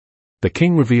The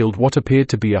king revealed what appeared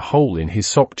to be a hole in his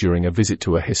sock during a visit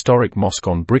to a historic mosque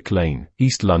on Brick Lane,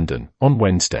 East London, on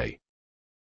Wednesday.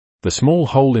 The small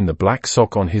hole in the black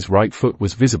sock on his right foot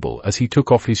was visible as he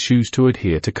took off his shoes to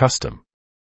adhere to custom.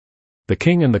 The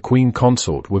king and the Queen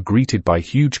Consort were greeted by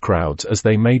huge crowds as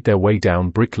they made their way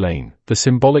down Brick Lane, the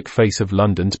symbolic face of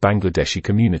London's Bangladeshi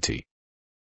community.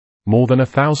 More than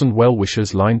 1,000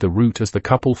 well-wishers lined the route as the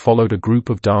couple followed a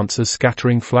group of dancers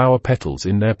scattering flower petals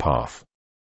in their path.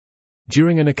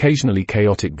 During an occasionally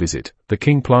chaotic visit, the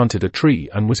king planted a tree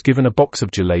and was given a box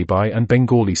of jalebi and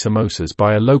Bengali samosas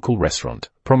by a local restaurant,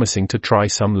 promising to try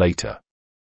some later.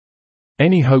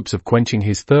 Any hopes of quenching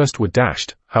his thirst were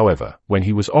dashed, however, when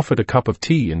he was offered a cup of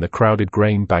tea in the crowded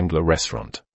Graam Bangla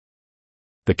Restaurant.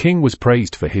 The king was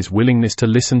praised for his willingness to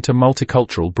listen to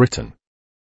multicultural Britain.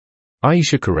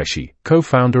 Aisha Qureshi,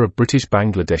 co-founder of British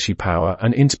Bangladeshi Power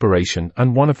and Inspiration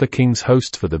and one of the king's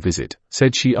hosts for the visit,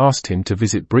 said she asked him to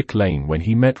visit Brick Lane when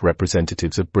he met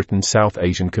representatives of Britain's South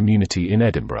Asian community in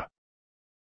Edinburgh.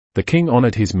 The king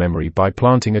honoured his memory by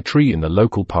planting a tree in the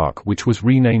local park, which was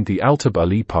renamed the Altab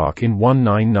Ali Park in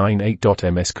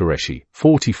 1998. Ms. Qureshi,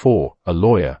 44, a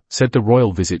lawyer, said the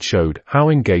royal visit showed how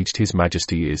engaged His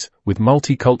Majesty is with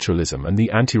multiculturalism and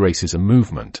the anti-racism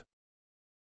movement.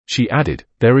 She added,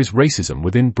 "There is racism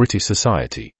within British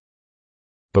society.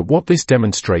 But what this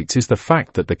demonstrates is the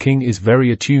fact that the king is very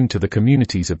attuned to the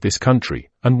communities of this country,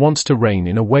 and wants to reign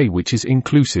in a way which is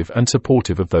inclusive and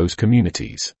supportive of those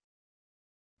communities.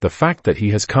 The fact that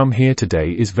he has come here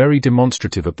today is very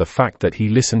demonstrative of the fact that he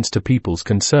listens to people's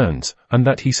concerns, and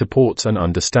that he supports and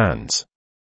understands."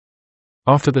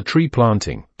 After the tree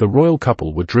planting, the royal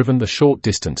couple were driven the short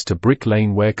distance to Brick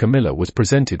Lane where Camilla was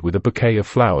presented with a bouquet of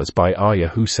flowers by Aya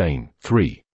Hussein,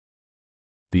 3.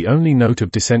 The only note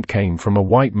of dissent came from a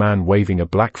white man waving a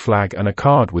black flag and a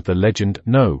card with the legend,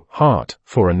 "No heart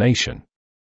for a nation.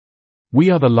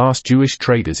 We are the last Jewish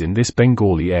traders in this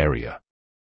Bengali area."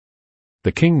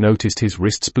 The king noticed his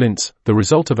wrist splints, the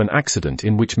result of an accident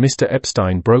in which Mr.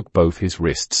 Epstein broke both his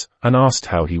wrists, and asked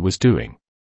how he was doing.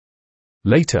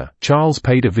 Later, Charles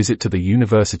paid a visit to the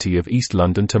University of East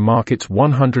London to mark its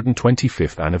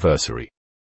 125th anniversary.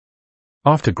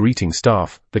 After greeting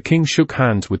staff, the king shook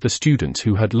hands with the students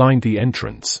who had lined the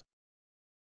entrance.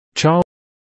 Charles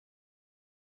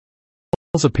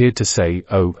appeared to say,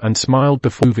 "Oh," and smiled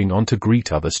before moving on to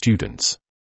greet other students.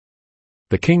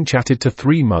 The king chatted to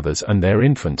 3 mothers and their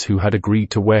infants who had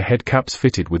agreed to wear head caps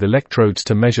fitted with electrodes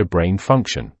to measure brain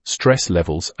function, stress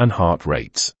levels, and heart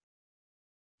rates.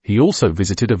 He also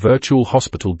visited a virtual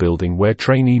hospital building where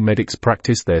trainee medics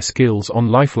practice their skills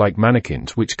on lifelike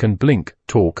mannequins which can blink,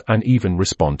 talk, and even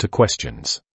respond to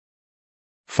questions.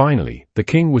 Finally, the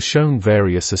king was shown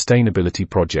various sustainability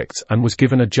projects and was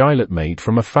given a gilet made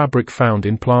from a fabric found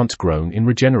in plants grown in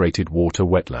regenerated water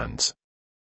wetlands.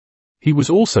 He was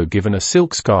also given a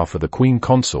silk scarf for the Queen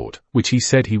Consort, which he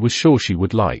said he was sure she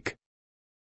would like.